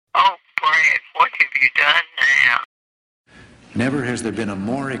you done now? Never has there been a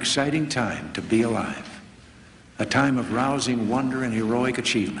more exciting time to be alive. A time of rousing wonder and heroic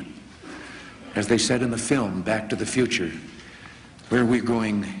achievement. As they said in the film, Back to the Future, where we're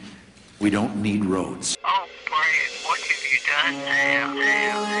going, we don't need roads. Oh, Brad, what have you done now?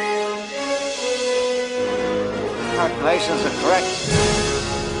 Calculations are correct.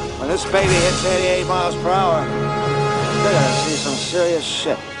 When this baby hits 88 miles per hour, they're gonna see some serious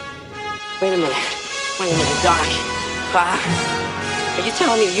shit. Wait a minute, Doc. Are you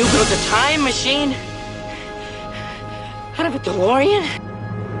telling me you built a time machine out of a DeLorean?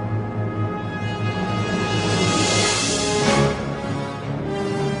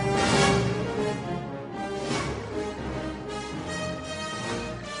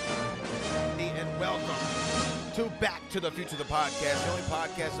 And welcome to Back to the Future, the podcast. The only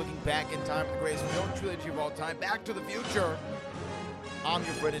podcast looking back in time for the greatest film trilogy of all time, Back to the Future. I'm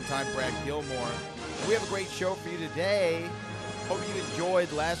your friend in time, Brad Gilmore. We have a great show for you today. Hope you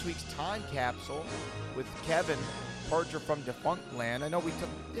enjoyed last week's time capsule with Kevin Perger from Defunct Land. I know we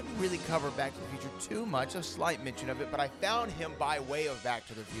didn't really cover Back to the Future too much, a slight mention of it, but I found him by way of Back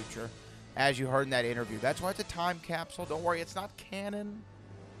to the Future, as you heard in that interview. That's why it's a time capsule. Don't worry, it's not canon.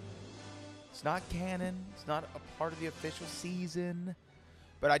 It's not canon. It's not a part of the official season.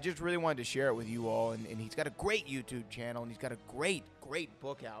 But I just really wanted to share it with you all. And he's got a great YouTube channel, and he's got a great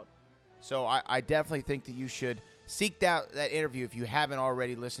book out. So I definitely think that you should seek out that interview if you haven't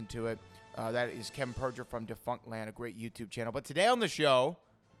already listened to it. That is Kevin Perger from Defunct Land, a great YouTube channel. But today on the show,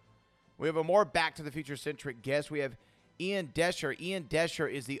 we have a more Back to the Future-centric guest. We have Ian Desher. Ian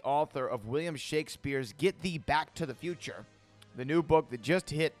Desher is the author of William Shakespeare's Get Thee Back to the Future, the new book that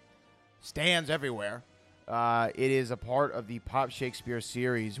just hit stands everywhere. It is a part of the Pop Shakespeare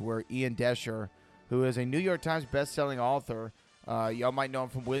series where Ian Desher, who is a New York Times bestselling author, y'all might know him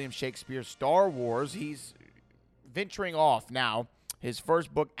from William Shakespeare's Star Wars. He's venturing off now. His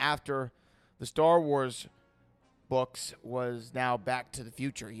first book after the Star Wars books was now Back to the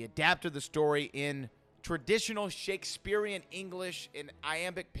Future. He adapted the story in traditional Shakespearean English in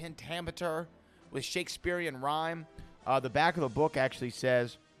iambic pentameter with Shakespearean rhyme. The back of the book actually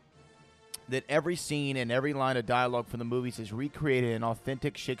says that every scene and every line of dialogue from the movies is recreated in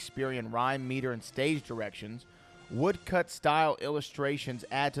authentic Shakespearean rhyme, meter, and stage directions. Woodcut-style illustrations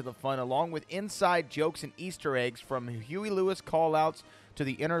add to the fun, along with inside jokes and Easter eggs from Huey Lewis call-outs to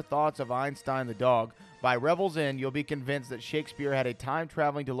the inner thoughts of Einstein the dog. By Revel's End, you'll be convinced that Shakespeare had a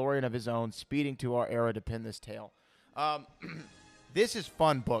time-traveling DeLorean of his own, speeding to our era to pin this tale. This is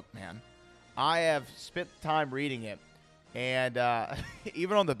fun book, man. I have spent time reading it. And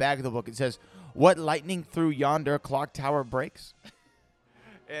even on the back of the book, it says, "What lightning through yonder clock tower breaks?"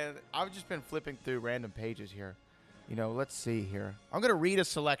 And I've just been flipping through random pages here. You know, let's see here. I'm going to read a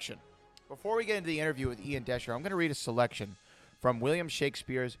selection. Before we get into the interview with Ian Desher, I'm going to read a selection from William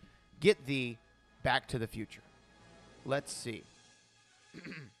Shakespeare's Get Thee Back to the Future. Let's see.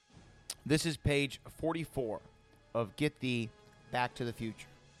 This is page 44 of Get Thee Back to the Future.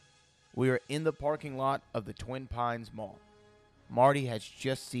 We are in the parking lot of the Twin Pines Mall. Marty has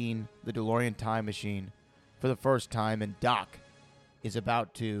just seen the DeLorean time machine for the first time, and Doc is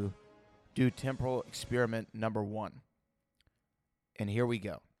about to do temporal experiment number 1. And here we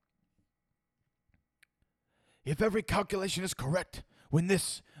go. If every calculation is correct, when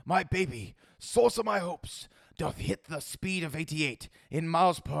this, my baby, source of my hopes, doth hit the speed of 88 in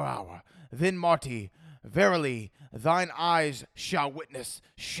miles per hour, then Marty, verily, thine eyes shall witness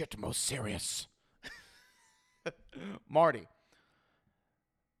shit most serious. Marty,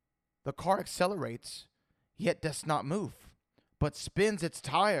 the car accelerates, yet does not move, but spins its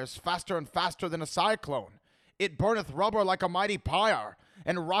tires faster and faster than a cyclone. It burneth rubber like a mighty pyre,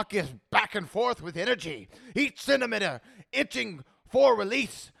 and rocketh back and forth with energy. Each centimeter inching for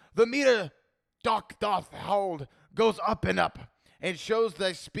release, the meter Doc doth hold goes up and up, and shows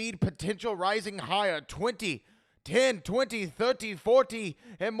the speed potential rising higher, 20, 10, 20, 30, 40,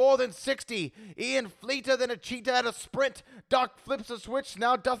 and more than 60. Ian fleeter than a cheetah at a sprint. Doc flips a switch,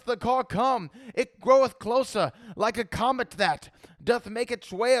 now doth the car come. It groweth closer, like a comet that doth make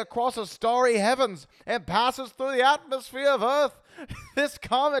its way across a starry heavens, and passes through the atmosphere of Earth. This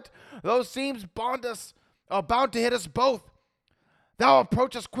comet, though seems bound to hit us both, thou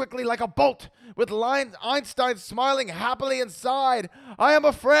approachest quickly like a bolt, with Einstein smiling happily inside. I am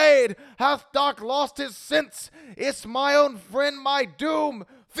afraid, hath Doc lost his sense? It's my own friend, my doom.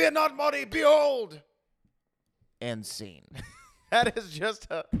 Fear not, Marty, behold. End scene. That is just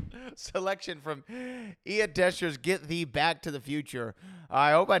a selection from Ian Desher's Get Thee Back to the Future.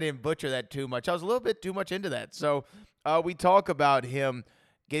 I hope I didn't butcher that too much. I was a little bit too much into that. So we talk about him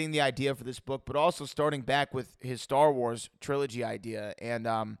getting the idea for this book, but also starting back with his Star Wars trilogy idea,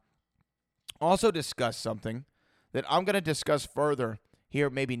 and also discuss something that I'm going to discuss further here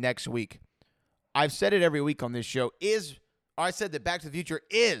maybe next week. I've said it every week on this show. I said that Back to the Future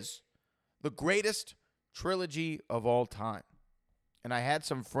is the greatest trilogy of all time. And I had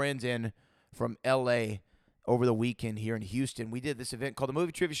some friends in from L.A. over the weekend here in Houston. We did this event called the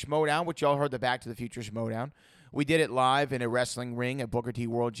Movie Trivia Schmodown, which y'all heard the Back to the Future Schmodown. We did it live in a wrestling ring at Booker T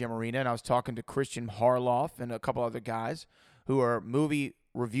World Gym Arena, and I was talking to Christian Harloff and a couple other guys who are movie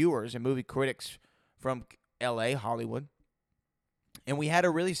reviewers and movie critics from L.A., Hollywood. And we had a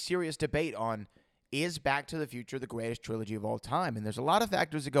really serious debate on, is Back to the Future the greatest trilogy of all time? And there's a lot of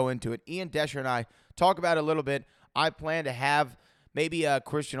factors that go into it. Ian Desher and I talk about it a little bit. I plan to have maybe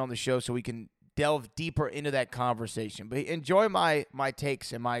Christian on the show so we can delve deeper into that conversation. But enjoy my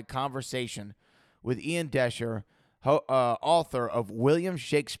takes and my conversation with Ian Desher, author of William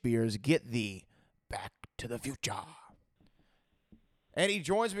Shakespeare's Get Thee Back to the Future. And he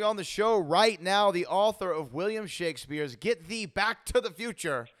joins me on the show right now, the author of William Shakespeare's Get Thee Back to the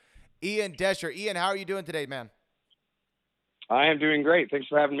Future, Ian Desher. Ian, how are you doing today, man? I am doing great. Thanks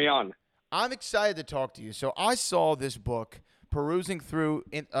for having me on. I'm excited to talk to you. So I saw this book perusing through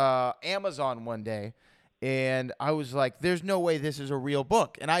Amazon one day, and I was like, there's no way this is a real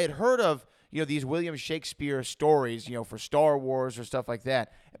book. And I had heard of, these William Shakespeare stories, for Star Wars or stuff like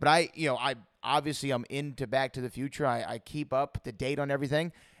that. But I obviously I'm into Back to the Future. I keep up to date on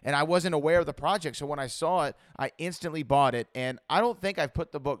everything, and I wasn't aware of the project. So when I saw it, I instantly bought it. And I don't think I've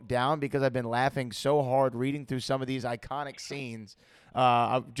put the book down because I've been laughing so hard reading through some of these iconic scenes.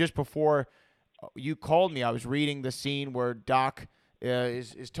 Just before you called me, I was reading the scene where Doc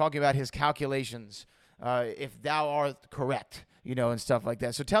is talking about his calculations, if thou art correct, and stuff like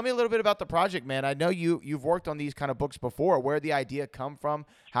that. So tell me a little bit about the project, man. I know you've worked on these kind of books before. Where did the idea come from?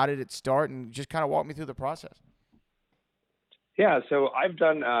 How did it start? And just kind of walk me through the process. Yeah, so I've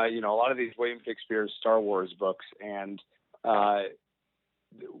done, a lot of these William Shakespeare's Star Wars books, and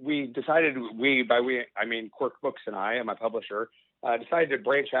we decided, I mean Quirk Books and I, and my publisher, decided to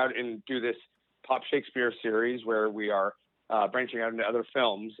branch out and do this Pop Shakespeare series where we are branching out into other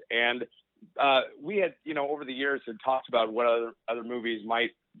films. And we had, over the years had talked about what other movies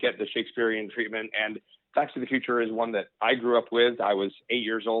might get the Shakespearean treatment. And Back to the Future is one that I grew up with. I was 8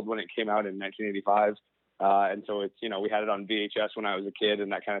 years old when it came out in 1985. And so it's, we had it on VHS when I was a kid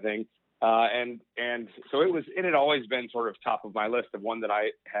and that kind of thing. And so it had always been sort of top of my list of one that I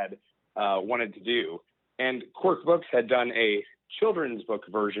had wanted to do. And Quirk Books had done a children's book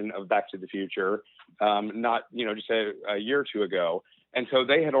version of Back to the Future, not, just a year or two ago. And so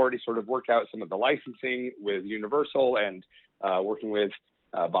they had already sort of worked out some of the licensing with Universal and working with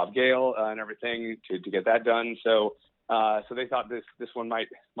Bob Gale and everything to get that done. So they thought this one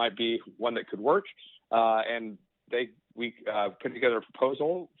might be one that could work. And we put together a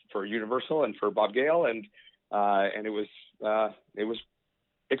proposal for Universal and for Bob Gale, and it was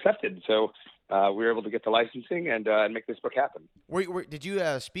accepted. So we were able to get the licensing and make this book happen. Did you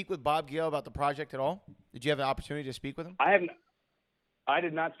speak with Bob Gale about the project at all? Did you have an opportunity to speak with him? I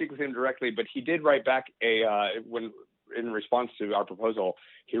did not speak with him directly, but he did write back in response to our proposal,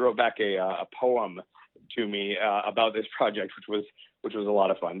 he wrote back a poem to me about this project, which was a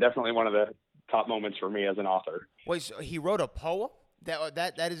lot of fun. Definitely one of the top moments for me as an author. Wait, so he wrote a poem?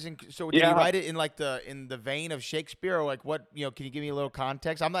 That is so. Did he write it in the vein of Shakespeare, or like what? Can you give me a little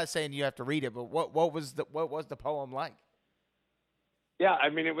context? I'm not saying you have to read it, but what was the poem like? Yeah, I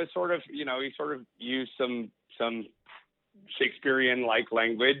mean, it was sort of, he sort of used some Shakespearean-like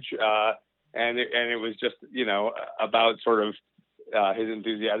language, and it was just, about sort of his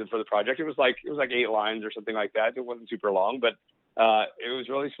enthusiasm for the project. It was like 8 lines or something like that. It wasn't super long, but it was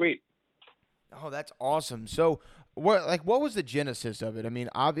really sweet. Oh, that's awesome. So, what was the genesis of it? I mean,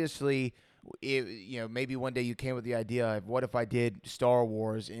 obviously, maybe one day you came with the idea of what if I did Star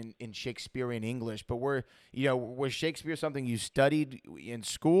Wars in Shakespearean English, but was Shakespeare something you studied in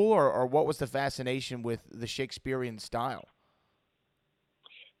school, or what was the fascination with the Shakespearean style?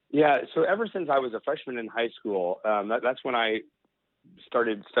 Yeah, so ever since I was a freshman in high school, that's when I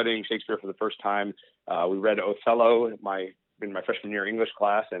started studying Shakespeare for the first time. We read Othello in my freshman year English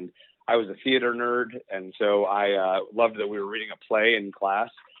class, and I was a theater nerd, and so I loved that we were reading a play in class.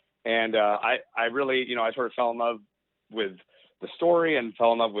 And I really, I sort of fell in love with the story and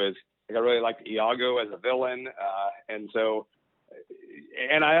fell in love with, I really liked Iago as a villain. And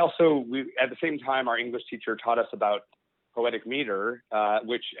I also, at the same time, our English teacher taught us about poetic meter,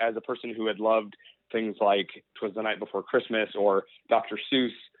 which as a person who had loved things like 'Twas the Night Before Christmas or Dr.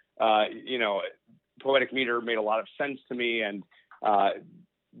 Seuss, poetic meter made a lot of sense to me. And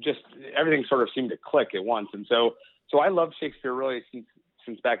just everything sort of seemed to click at once. And so I loved Shakespeare really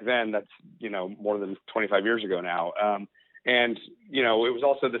since back then. That's, more than 25 years ago now. And, it was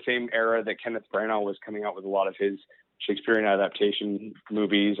also the same era that Kenneth Branagh was coming out with a lot of his Shakespearean adaptation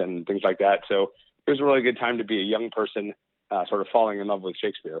movies and things like that. So it was a really good time to be a young person sort of falling in love with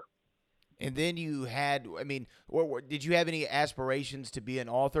Shakespeare. And then you had, did you have any aspirations to be an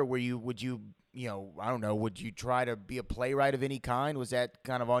author? Would you try to be a playwright of any kind? Was that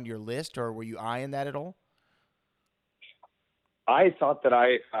kind of on your list, or were you eyeing that at all? I thought that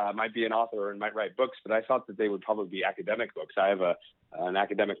I might be an author and might write books, but I thought that they would probably be academic books. I have an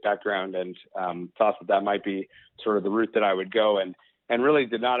academic background, and thought that might be sort of the route that I would go, and really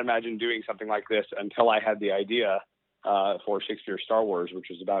did not imagine doing something like this until I had the idea for Shakespeare Star Wars, which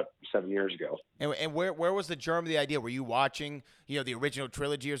was about 7 years ago. And where was the germ of the idea? Were you watching, the original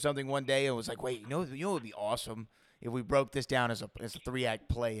trilogy or something one day and was like, wait, it would be awesome if we broke this down as a 3-act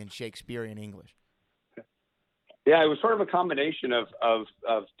play in Shakespearean English? Yeah, it was sort of a combination of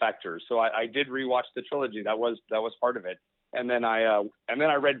factors. So I did rewatch the trilogy. That was part of it. And then I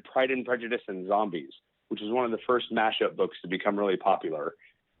read Pride and Prejudice and Zombies, which was one of the first mashup books to become really popular.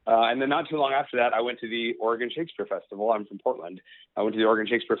 And then not too long after that, I went to the Oregon Shakespeare Festival. I'm from Portland. I went to the Oregon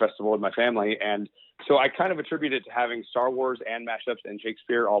Shakespeare Festival with my family. And so I kind of attribute it to having Star Wars and mashups and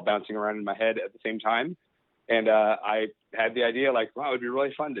Shakespeare all bouncing around in my head at the same time. And I had the idea, like, wow, it would be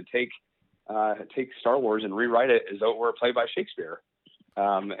really fun to take Star Wars and rewrite it as though it were a play by Shakespeare.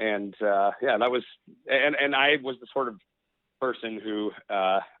 That was, and I was the sort of person who,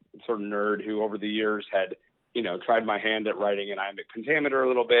 sort of nerd who over the years had, tried my hand at writing an iambic pentameter a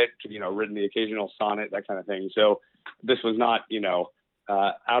little bit, written the occasional sonnet, that kind of thing. So this was not,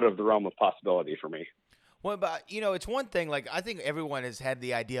 out of the realm of possibility for me. Well, but, it's one thing, like, I think everyone has had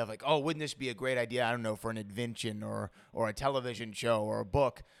the idea of, like, oh, wouldn't this be a great idea, I don't know, for an invention or a television show or a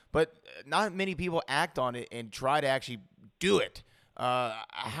book, but not many people act on it and try to actually do it.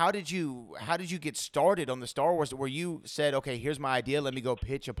 How did you get started on the Star Wars, where you said, okay, here's my idea, let me go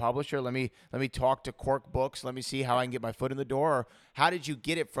pitch a publisher, let me talk to Quirk Books, let me see how I can get my foot in the door? Or how did you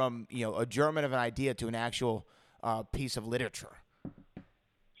get it from, a germ of an idea to an actual piece of literature?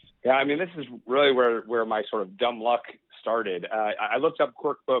 Yeah, I mean, this is really where my sort of dumb luck started. I looked up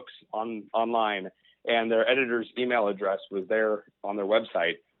Quirk Books online, and their editor's email address was there on their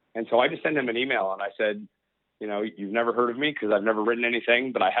website. And so I just sent him an email, and I said, you've never heard of me because I've never written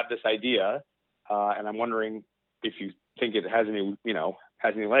anything, but I have this idea, and I'm wondering if you think it has any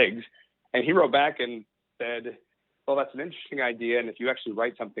legs. And he wrote back and said, well, that's an interesting idea, and if you actually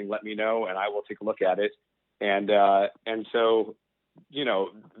write something, let me know, and I will take a look at it. And so,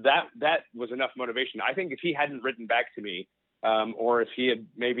 that was enough motivation. I think if he hadn't written back to me, or if he had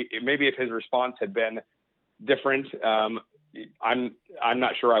maybe if his response had been different, I'm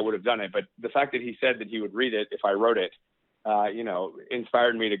not sure I would have done it. But the fact that he said that he would read it if I wrote it,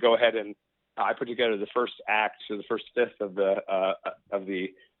 inspired me to go ahead, and I put together the first act, so the first fifth of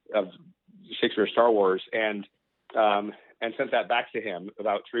Shakespeare Star Wars, and sent that back to him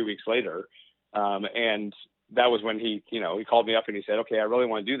about 3 weeks later. And that was when he called me up and he said, okay, I really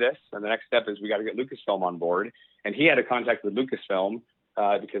want to do this. And the next step is we got to get Lucasfilm on board. And he had a contact with Lucasfilm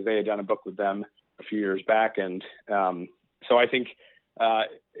because they had done a book with them a few years back. And so I think, I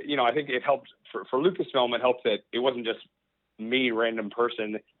think it helped for Lucasfilm. It helped that it wasn't just me, random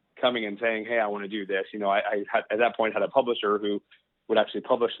person, coming and saying, hey, I want to do this. I had, at that point, had a publisher who would actually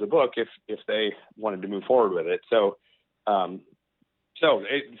publish the book if they wanted to move forward with it. So, like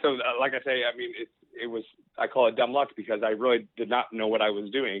I say, I mean, it was, I call it dumb luck because I really did not know what I was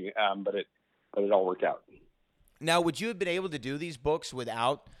doing, but it all worked out. Now, would you have been able to do these books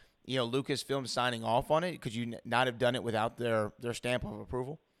without, Lucasfilm signing off on it? Could you not have done it without their stamp of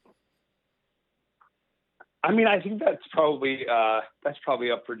approval? I mean, I think that's probably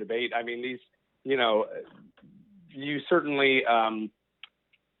up for debate. I mean, these, you certainly,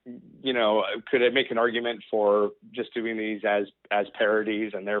 could make an argument for just doing these as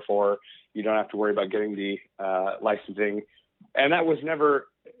parodies, and therefore you don't have to worry about getting the licensing. And that was never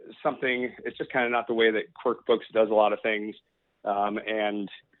something. It's just kind of not the way that Quirk Books does a lot of things. And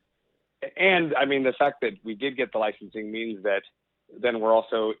I mean, the fact that we did get the licensing means that then we're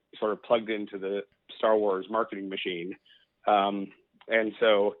also sort of plugged into the Star Wars marketing machine. And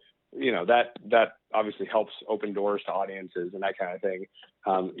so, that obviously helps open doors to audiences and that kind of thing.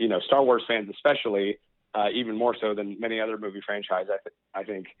 Star Wars fans, especially, even more so than many other movie franchises, I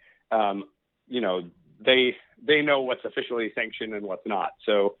think, they know what's officially sanctioned and what's not.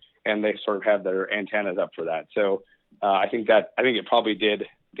 So, and they sort of have their antennas up for that. So, I think it probably did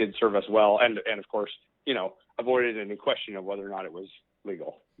serve us well. And of course, avoided any question of whether or not it was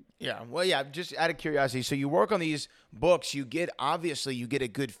legal. Yeah, well, yeah. Just out of curiosity, so you work on these books. You get a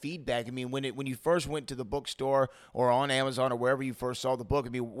good feedback. I mean, when you first went to the bookstore or on Amazon or wherever you first saw the book, I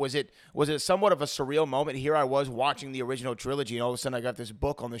mean, was it somewhat of a surreal moment? Here I was watching the original trilogy, and all of a sudden I got this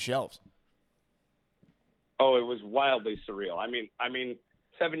book on the shelves. Oh, it was wildly surreal. I mean,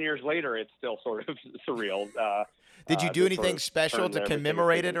 7 years later, it's still sort of surreal. Did you do anything sort of special turn to everything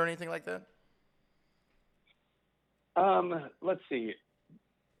commemorate into- it or anything like that? Let's see.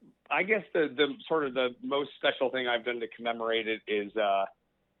 I guess the sort of the most special thing I've done to commemorate it is,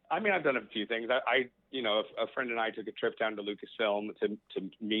 I've done a few things. A friend and I took a trip down to Lucasfilm to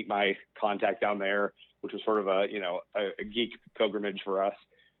meet my contact down there, which was sort of a geek pilgrimage for us.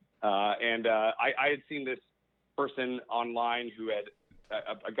 I had seen this person online who had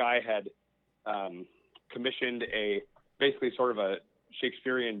a guy had commissioned basically sort of a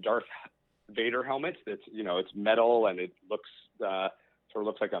Shakespearean Darth Vader helmet that's it's metal and it looks sort of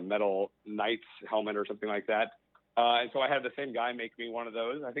looks like a metal knight's helmet or something like that. And so I had the same guy make me one of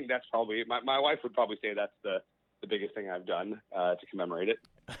those. I think that's probably my wife would probably say that's the biggest thing I've done to commemorate it.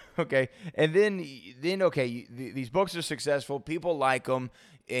 Okay, and then okay, these books are successful. People like them,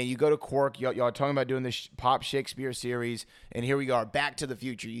 and you go to Quirk. Y'all are talking about doing this Pop Shakespeare series, and here we are, Back to the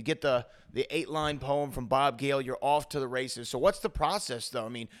Future. You get the 8-line poem from Bob Gale. You're off to the races. So what's the process, though? I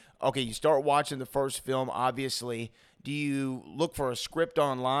mean, okay, you start watching the first film, obviously. Do you look for a script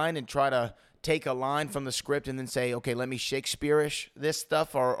online and try to take a line from the script and then say, okay, let me Shakespeare-ish this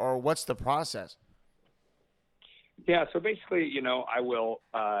stuff, or what's the process? Yeah, so basically, I will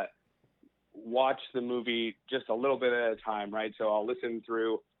watch the movie just a little bit at a time, right? So I'll listen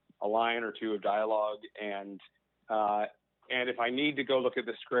through a line or two of dialogue, and if I need to go look at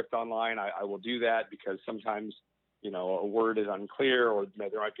the script online, I will do that, because sometimes, a word is unclear, or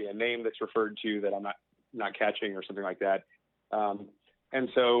there might be a name that's referred to that I'm not catching or something like that. And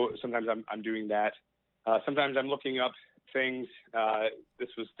so sometimes I'm doing that. Sometimes I'm looking up things. This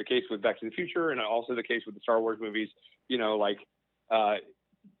was the case with Back to the Future, and also the case with the Star Wars movies.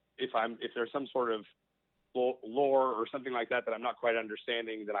 If there's some sort of lore or something like that I'm not quite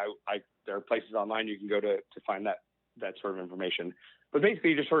understanding, then there are places online you can go to find that sort of information. But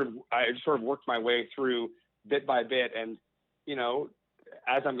basically, I just sort of worked my way through bit by bit, and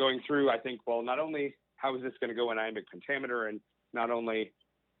as I'm going through, I think, well, not only how is this going to go in iambic pentameter, and not only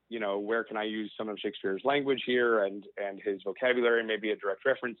where can I use some of Shakespeare's language here and his vocabulary, maybe a direct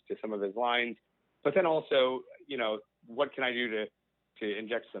reference to some of his lines, but then also, what can I do to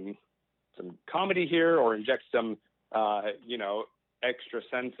inject some comedy here, or inject some, extra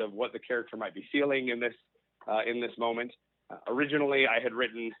sense of what the character might be feeling in this moment. Originally, I had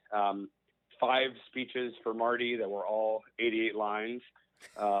written 5 speeches for Marty that were all 88 lines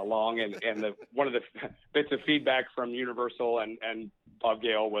long, and one of the bits of feedback from Universal and Bob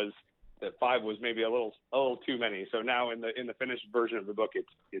Gale was that 5 was maybe a little too many. So now in the finished version of the book,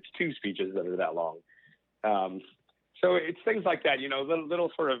 it's 2 speeches that are that long. So it's things like that,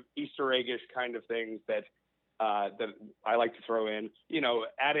 little sort of Easter egg-ish kind of things that I like to throw in.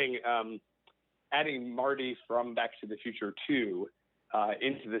 Adding Marty from Back to the Future 2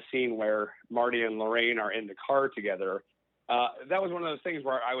 into the scene where Marty and Lorraine are in the car together. That was one of those things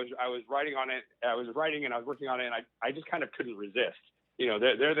where I was writing on it. I was writing and I was working on it, and I just kind of couldn't resist.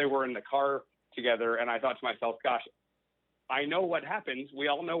 There they were in the car together, and I thought to myself, gosh, I know what happens. We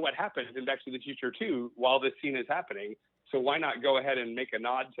all know what happens in Back to the Future 2 while this scene is happening. So why not go ahead and make a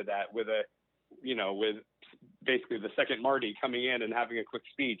nod to that with with basically the second Marty coming in and having a quick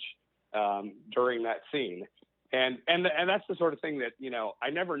speech during that scene. And that's the sort of thing that, I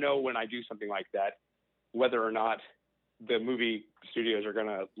never know when I do something like that, whether or not the movie studios are going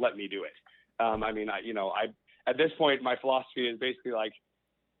to let me do it. At this point, my philosophy is basically like,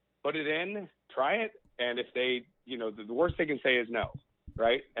 put it in, try it. And if they, the worst they can say is no.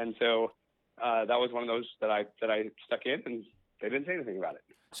 Right. And so that was one of those that I stuck in, and they didn't say anything about it.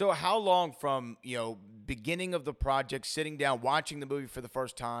 So how long from, beginning of the project, sitting down, watching the movie for the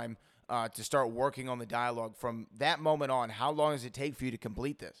first time, to start working on the dialogue, from that moment on, how long does it take for you to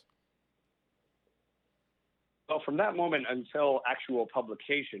complete this? Well, from that moment until actual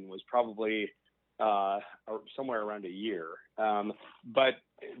publication was probably somewhere around a year. But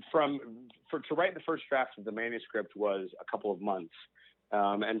to write the first draft of the manuscript was a couple of months.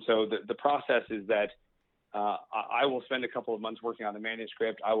 And so the process is that I will spend a couple of months working on the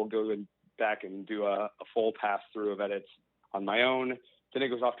manuscript. I will go back and do a full pass through of edits on my own. Then it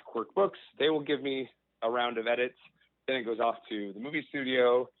goes off to Quirk Books. They will give me a round of edits. Then it goes off to the movie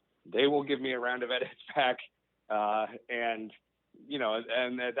studio. They will give me a round of edits back. And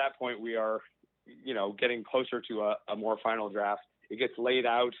at that point we are, getting closer to a more final draft. it gets laid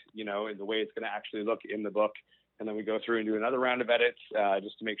out, in the way it's going to actually look in the book. And then we go through and do another round of edits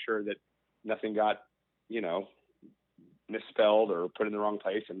just to make sure that nothing got, misspelled or put in the wrong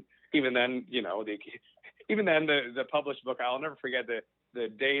place. And even then, the published book, I'll never forget the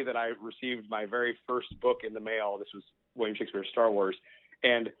day that I received my very first book in the mail. This was William Shakespeare's Star Wars.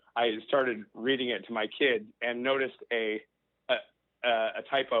 And I started reading it to my kid and noticed a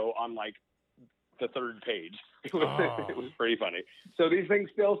typo on like the third page. It was pretty funny. So these things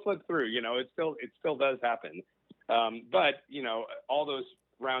still slip through, it still does happen. But all those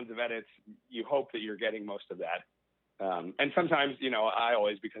rounds of edits, you hope that you're getting most of that. And sometimes, I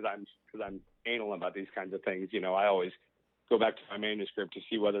always, because I'm anal about these kinds of things, I always go back to my manuscript to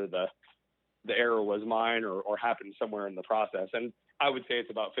see whether the error was mine or happened somewhere in the process. And I would say it's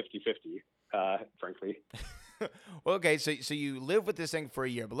about 50-50, frankly. Well, okay, so you live with this thing for a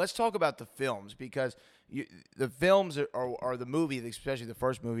year, but let's talk about the films, because the films are the movie, especially the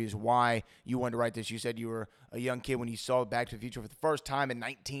first movie, is why you wanted to write this. You said you were a young kid when you saw Back to the Future for the first time in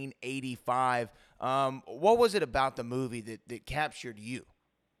 1985. What was it about the movie that captured you?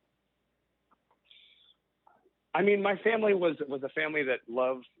 I mean, my family was a family that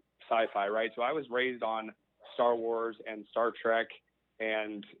loved sci-fi, right? So I was raised on Star Wars and Star Trek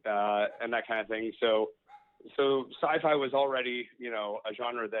and that kind of thing. So sci-fi was already, a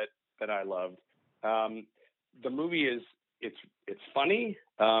genre that I loved. The movie it's funny.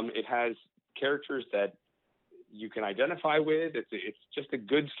 It has characters that you can identify with. It's just a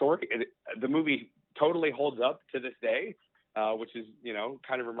good story. The movie totally holds up to this day, which is,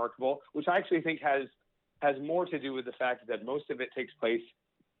 kind of remarkable, which I actually think has more to do with the fact that most of it takes place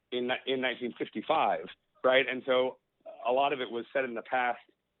in 1955, right? And so a lot of it was set in the past,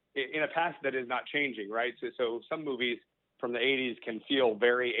 in a past that is not changing, right? So some movies from the 80s can feel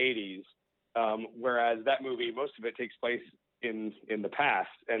very 80s, whereas that movie, most of it takes place in the past,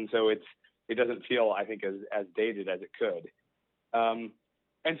 and so it doesn't feel, I think, as dated as it could.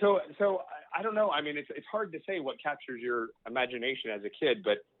 And so I don't know. I mean, it's hard to say what captures your imagination as a kid,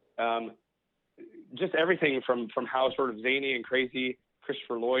 but just everything from how sort of zany and crazy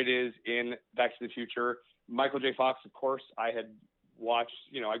Christopher Lloyd is in Back to the Future. Michael J. Fox, of course, I had watched,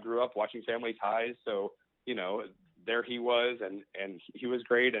 I grew up watching Family Ties. So, there he was, and he was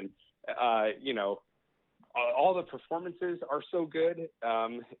great. And, all the performances are so good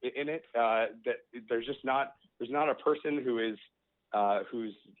in it that there's not a person who's,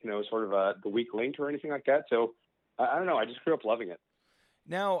 sort of the weak link or anything like that. So I don't know. I just grew up loving it.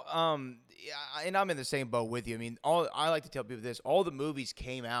 Now, and I'm in the same boat with you. I mean, I like to tell people this: all the movies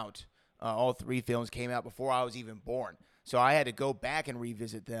came out, all three films came out before I was even born. So I had to go back and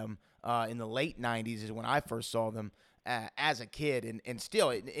revisit them in the late '90s is when I first saw them as a kid, and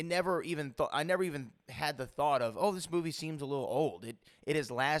still, it never even I never even had the thought of, oh, this movie seems a little old. It has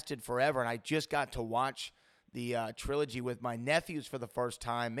lasted forever, and I just got to watch the trilogy with my nephews for the first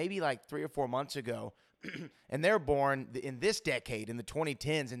time, maybe like 3 or 4 months ago. And they're born in this decade, in the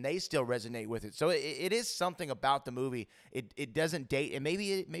 2010s, and they still resonate with it. So it is something about the movie. It doesn't date, and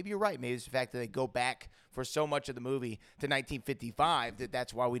maybe you're right. Maybe it's the fact that they go back for so much of the movie to 1955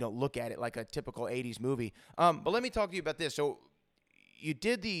 that's why we don't look at it like a typical 80s movie. But let me talk to you about this. So you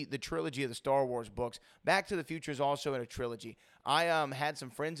did the trilogy of the Star Wars books. Back to the Future is also in a trilogy. I had some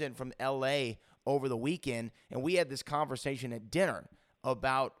friends in from L.A. over the weekend, and we had this conversation at dinner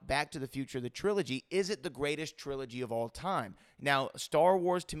about Back to the Future, the trilogy. Is it the greatest trilogy of all time? Now, Star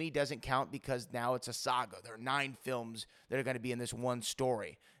Wars to me doesn't count because now it's a saga. There are 9 films that are going to be in this one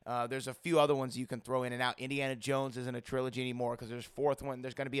story. There's a few other ones you can throw in and out. Indiana Jones isn't a trilogy anymore because there's a 4th one.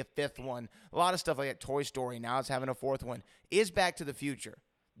 There's going to be a 5th one. A lot of stuff like that. Toy Story, now it's having a 4th one. Is Back to the Future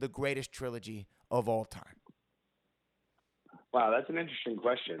the greatest trilogy of all time? Wow, that's an interesting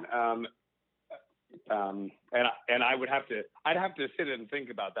question. And I'd have to sit and think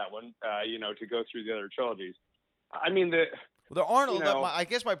about that one, to go through the other trilogies. I mean, there aren't. I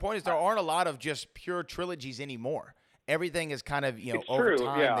guess my point is there aren't a lot of just pure trilogies anymore. Everything is kind of over true,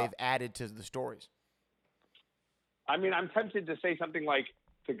 time yeah. They've added to the stories. I mean, I'm tempted to say something like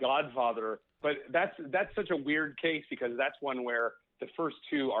The Godfather, but that's such a weird case because that's one where the first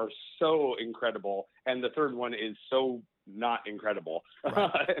 2 are so incredible and the third one is so not incredible,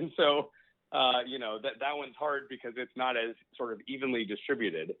 right. And so. That one's hard because it's not as sort of evenly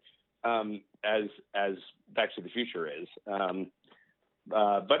distributed as Back to the Future is.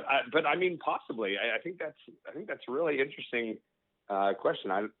 But I mean, possibly. I think that's a really interesting question.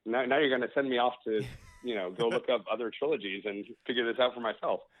 Now you're going to send me off to go look up other trilogies and figure this out for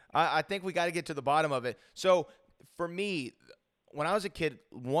myself. I think we got to get to the bottom of it. So for me, when I was a kid,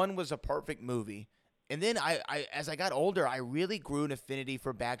 1 was a perfect movie. And then as I got older, I really grew an affinity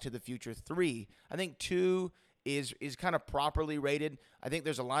for Back to the Future 3. I think 2 is kind of properly rated. I think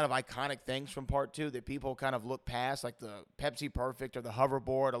there's a lot of iconic things from Part 2 that people kind of look past, like the Pepsi Perfect or the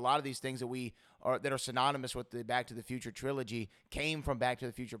hoverboard. A lot of these things that are synonymous with the Back to the Future trilogy came from Back to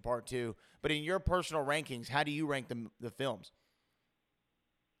the Future Part 2. But in your personal rankings, how do you rank the films?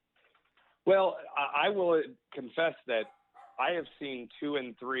 Well, I will confess that I have seen 2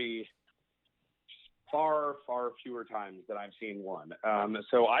 and 3 far, far fewer times than I've seen 1.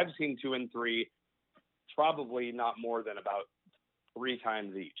 So I've seen 2 and 3 probably not more than about 3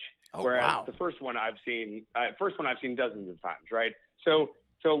 times each. Oh, Whereas wow. the first one I've seen dozens of times, right? So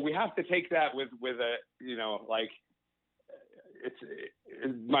we have to take that with a, you know, like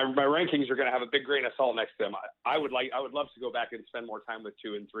my rankings are going to have a big grain of salt next to them. I would love to go back and spend more time with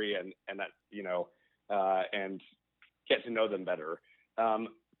 2 and 3 and that, you know, and get to know them better.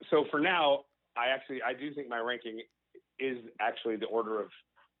 So for now, I do think my ranking is actually the order of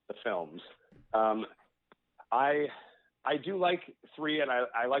the films. I do like 3, and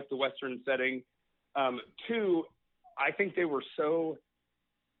I like the Western setting. 2, I think they were so.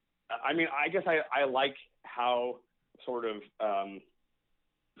 I mean, I guess I like how sort of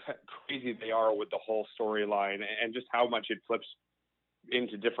crazy they are with the whole storyline, and just how much it flips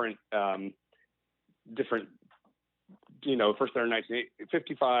into different. You know, first they're in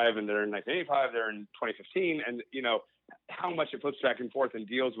 1955, and they're in 1985, they're in 2015, and you know how much it flips back and forth and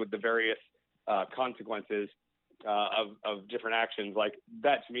deals with the various consequences of different actions. Like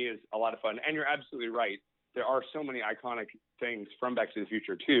that to me is a lot of fun. And you're absolutely right. There are so many iconic things from Back to the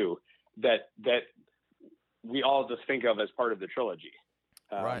Future 2 that we all just think of as part of the trilogy.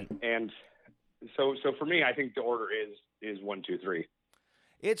 Right. And so for me, I think the order is 1, 2, 3.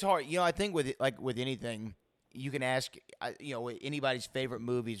 It's hard. You know, I think with anything, you can ask, you know, anybody's favorite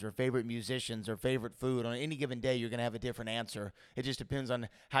movies or favorite musicians or favorite food. On any given day, you're going to have a different answer. It just depends on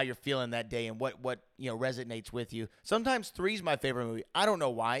how you're feeling that day and what you know resonates with you. Sometimes 3 is my favorite movie. I don't know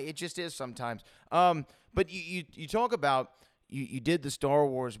why. It just is sometimes. But you talk about you did the Star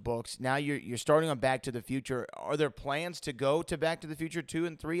Wars books. Now you're starting on Back to the Future. Are there plans to go to Back to the Future 2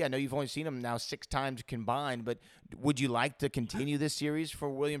 and 3? I know you've only seen them now 6 times combined, but would you like to continue this series for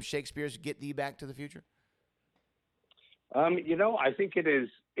William Shakespeare's Get Thee Back to the Future? You know, I think it's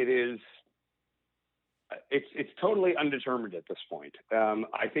totally undetermined at this point.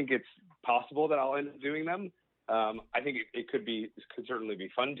 I think it's possible that I'll end up doing them. I think it could certainly be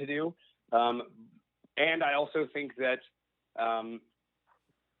fun to do. And I also think that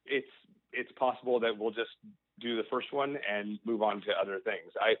it's possible that we'll just do the first one and move on to other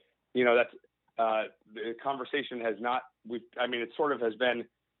things. The conversation has not, it sort of has been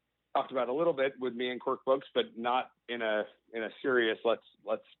talked about a little bit with me and Quirk Books, but not in a serious let's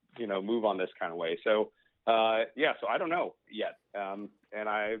move on this kind of way. So so I don't know yet, and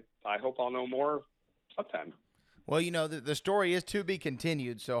I hope I'll know more sometime. Well, you know, the story is to be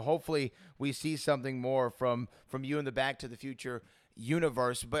continued, so hopefully we see something more from you in the Back to the Future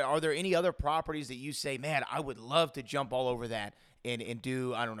universe. But are there any other properties that you say, man, I would love to jump all over that and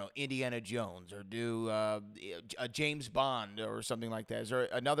do, I don't know, Indiana Jones or do a James Bond or something like that? Is there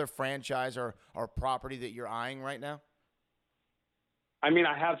another franchise or property that you're eyeing right now? I mean,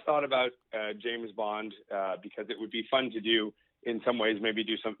 I have thought about James Bond because it would be fun to do in some ways, maybe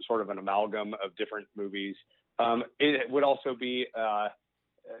do some sort of an amalgam of different movies. It would also be,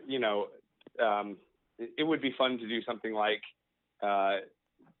 it would be fun to do something like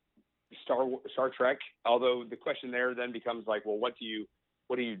Star Trek. Although the question there then becomes like, well, what do you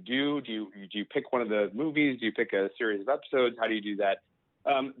do? Do you pick one of the movies? Do you pick a series of episodes? How do you do that?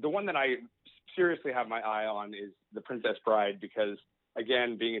 The one that I seriously have my eye on is The Princess Bride, because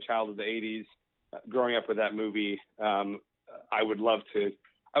again, being a child of the 80s, growing up with that movie, I would love to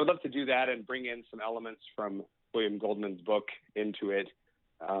do that and bring in some elements from William Goldman's book into it.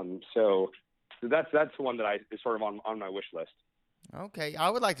 So that's the one that is sort of on my wish list. Okay, I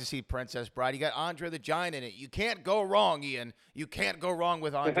would like to see Princess Bride. You got Andre the Giant in it. You can't go wrong, Ian. You can't go wrong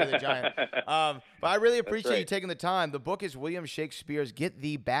with Andre the Giant. But I really appreciate you taking the time. The book is William Shakespeare's Get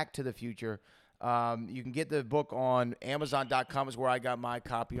Thee Back to the Future. You can get the book on Amazon.com is where I got my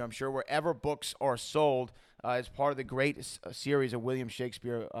copy. I'm sure wherever books are sold, it's part of the great series of William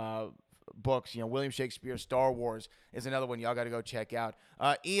Shakespeare books. You know, William Shakespeare Star Wars is another one y'all got to go check out.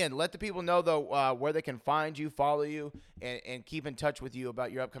 Ian, let the people know, though, where they can find you, follow you, and keep in touch with you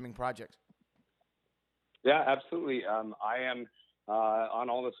about your upcoming projects. Yeah, absolutely. I am on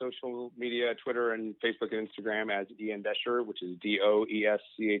all the social media, Twitter and Facebook and Instagram as Ian Descher, which is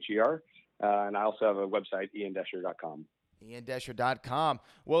DOESCHER. And I also have a website, iandescher.com. IanDesher.com.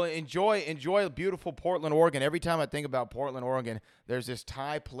 Well, enjoy beautiful Portland, Oregon. Every time I think about Portland, Oregon, there's this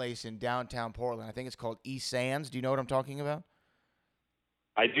Thai place in downtown Portland. I think it's called East Sands. Do you know what I'm talking about?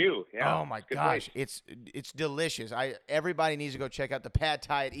 I do. Yeah. Oh my Good gosh, place. it's delicious. Everybody needs to go check out the Pad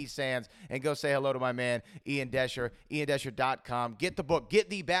Thai at East Sands and go say hello to my man Ian Desher. IanDesher.com. Get the book. Get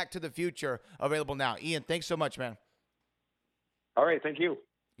the Back to the Future available now. Ian, thanks so much, man. All right. Thank you.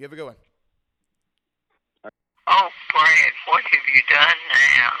 You have a good one. Oh, Brad, what have you done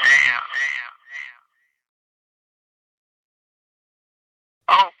now?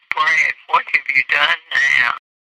 Oh, Brad, what have you done now?